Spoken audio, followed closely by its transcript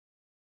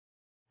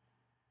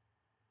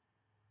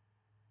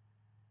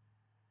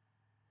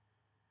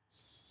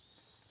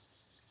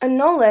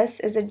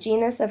Anolis is a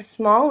genus of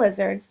small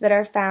lizards that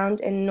are found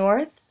in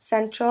North,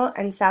 Central,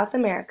 and South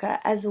America,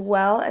 as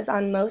well as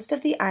on most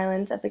of the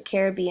islands of the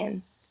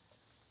Caribbean.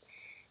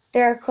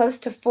 There are close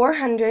to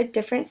 400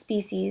 different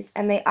species,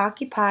 and they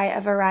occupy a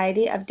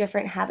variety of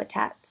different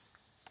habitats.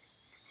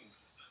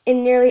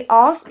 In nearly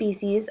all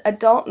species,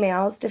 adult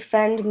males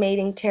defend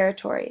mating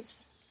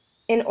territories.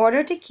 In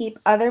order to keep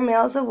other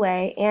males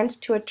away and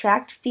to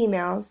attract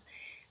females,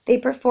 they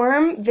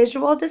perform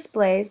visual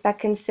displays that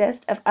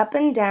consist of up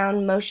and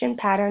down motion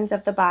patterns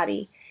of the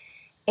body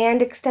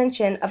and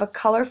extension of a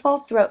colorful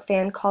throat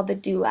fan called the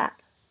dewlap.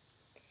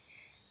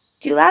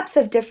 Dewlaps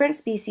of different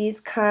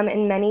species come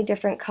in many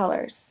different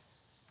colors.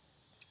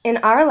 In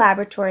our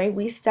laboratory,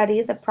 we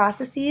study the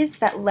processes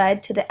that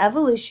led to the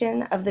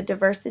evolution of the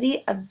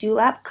diversity of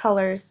dewlap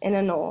colors in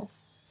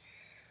anoles.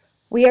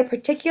 We are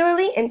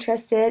particularly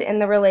interested in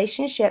the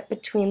relationship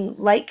between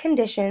light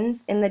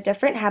conditions in the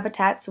different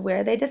habitats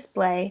where they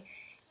display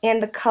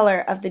and the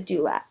color of the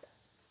dewlap.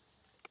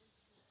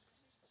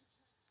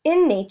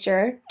 In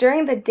nature,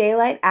 during the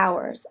daylight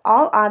hours,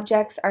 all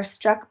objects are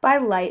struck by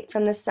light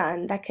from the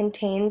sun that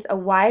contains a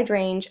wide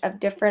range of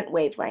different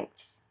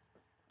wavelengths.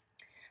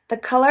 The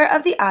color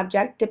of the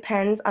object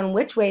depends on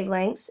which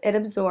wavelengths it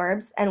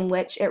absorbs and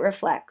which it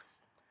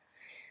reflects.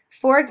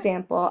 For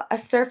example, a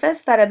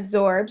surface that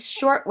absorbs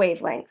short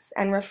wavelengths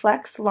and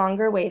reflects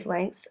longer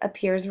wavelengths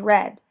appears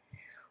red,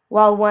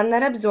 while one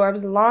that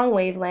absorbs long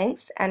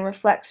wavelengths and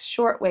reflects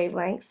short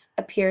wavelengths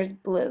appears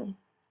blue.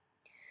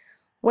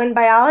 When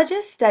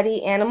biologists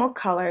study animal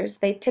colors,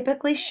 they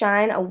typically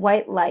shine a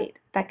white light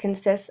that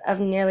consists of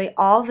nearly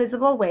all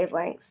visible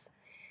wavelengths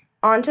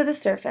onto the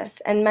surface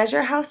and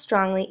measure how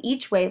strongly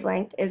each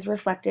wavelength is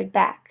reflected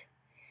back.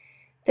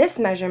 This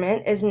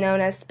measurement is known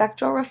as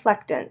spectral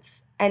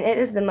reflectance, and it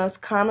is the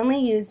most commonly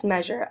used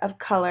measure of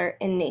color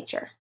in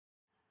nature.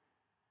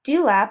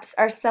 Dewlaps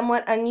are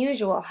somewhat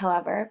unusual,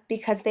 however,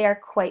 because they are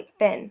quite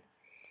thin.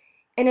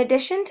 In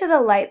addition to the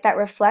light that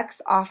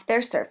reflects off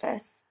their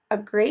surface, a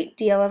great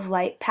deal of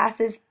light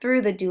passes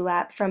through the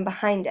dewlap from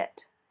behind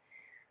it.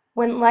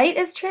 When light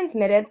is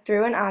transmitted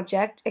through an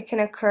object, it can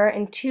occur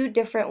in two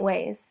different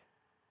ways.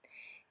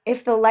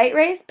 If the light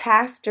rays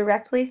pass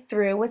directly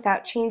through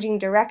without changing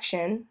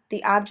direction,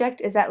 the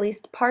object is at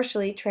least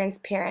partially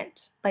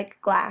transparent,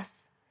 like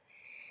glass.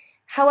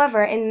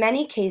 However, in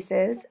many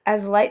cases,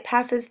 as light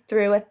passes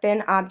through a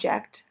thin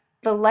object,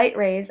 the light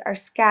rays are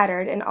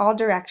scattered in all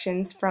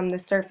directions from the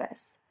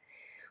surface.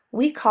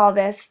 We call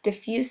this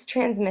diffuse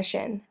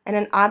transmission, and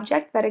an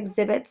object that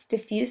exhibits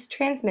diffuse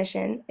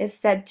transmission is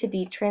said to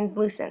be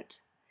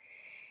translucent.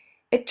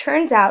 It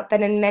turns out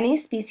that in many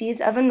species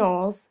of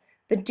anoles,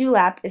 the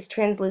dewlap is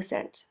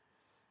translucent.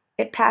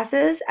 It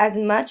passes as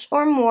much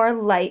or more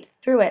light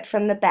through it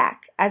from the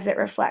back as it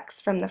reflects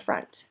from the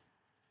front.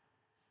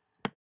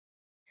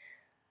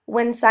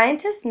 When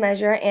scientists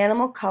measure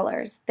animal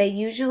colors, they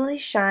usually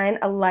shine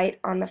a light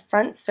on the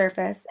front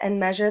surface and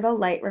measure the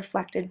light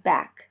reflected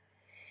back.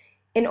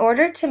 In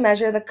order to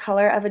measure the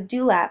color of a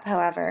dewlap,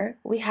 however,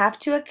 we have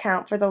to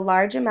account for the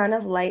large amount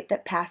of light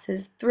that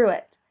passes through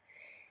it.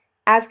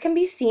 As can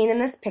be seen in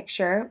this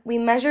picture, we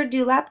measure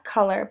dewlap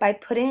color by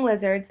putting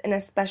lizards in a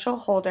special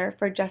holder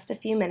for just a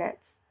few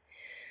minutes.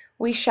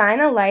 We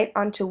shine a light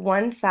onto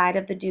one side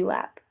of the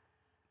dewlap.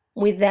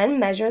 We then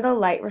measure the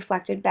light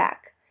reflected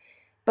back,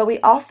 but we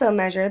also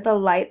measure the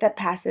light that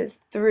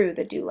passes through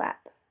the dewlap.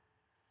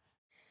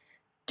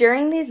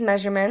 During these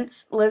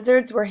measurements,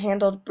 lizards were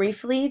handled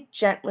briefly,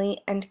 gently,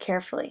 and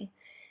carefully.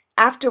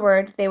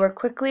 Afterward, they were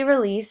quickly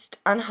released,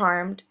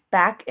 unharmed,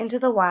 back into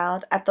the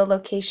wild at the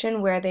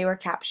location where they were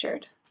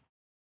captured.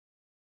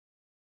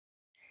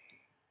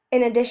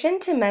 In addition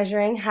to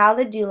measuring how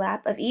the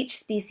dewlap of each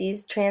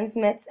species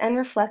transmits and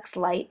reflects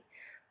light,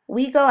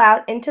 we go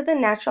out into the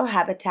natural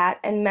habitat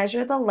and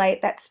measure the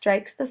light that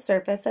strikes the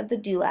surface of the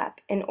dewlap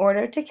in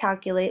order to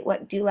calculate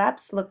what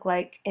dewlaps look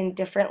like in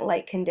different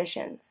light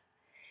conditions.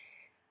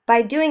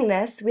 By doing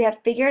this, we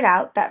have figured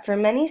out that for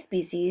many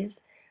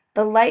species,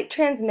 the light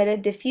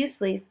transmitted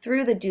diffusely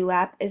through the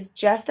dewlap is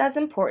just as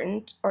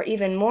important, or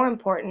even more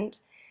important,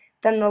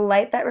 than the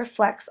light that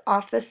reflects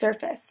off the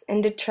surface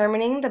in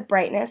determining the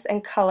brightness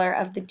and color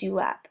of the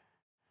dewlap.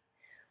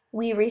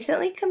 We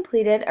recently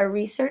completed a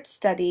research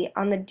study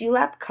on the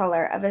dewlap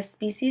color of a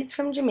species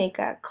from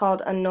Jamaica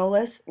called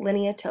Anolis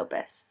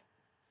lineatopus.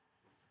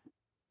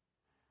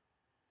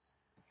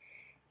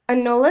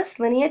 Anolis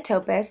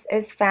lineatopus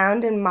is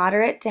found in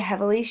moderate to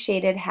heavily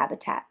shaded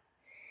habitat.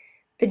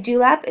 The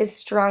dewlap is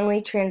strongly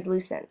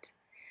translucent.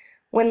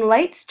 When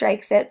light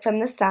strikes it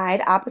from the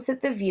side opposite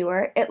the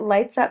viewer, it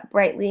lights up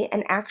brightly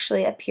and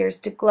actually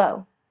appears to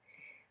glow.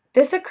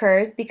 This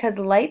occurs because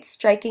light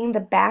striking the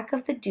back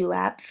of the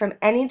dewlap from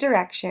any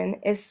direction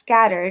is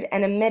scattered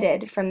and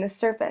emitted from the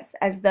surface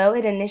as though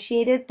it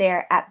initiated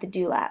there at the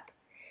dewlap.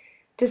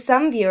 To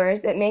some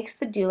viewers, it makes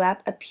the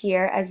dewlap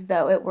appear as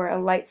though it were a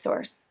light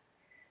source.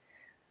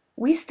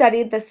 We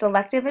studied the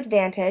selective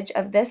advantage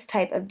of this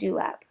type of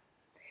dewlap.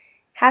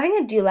 Having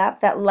a dewlap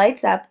that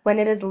lights up when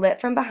it is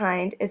lit from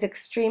behind is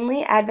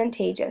extremely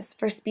advantageous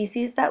for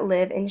species that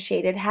live in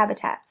shaded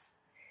habitats.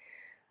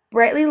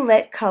 Brightly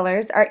lit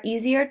colors are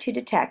easier to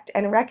detect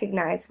and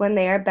recognize when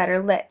they are better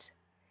lit.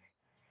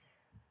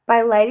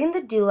 By lighting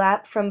the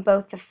dewlap from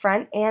both the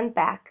front and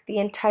back, the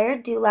entire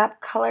dewlap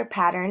color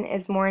pattern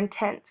is more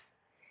intense.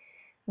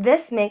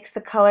 This makes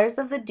the colors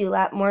of the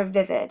dewlap more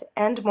vivid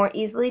and more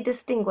easily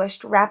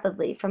distinguished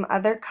rapidly from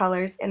other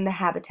colors in the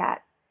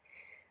habitat.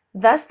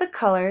 Thus, the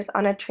colors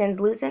on a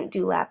translucent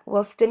dewlap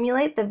will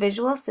stimulate the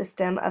visual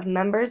system of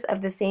members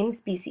of the same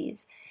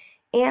species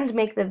and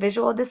make the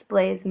visual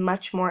displays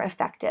much more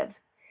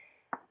effective.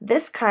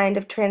 This kind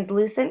of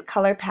translucent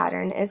color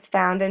pattern is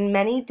found in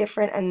many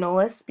different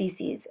anoles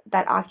species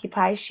that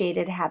occupy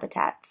shaded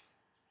habitats.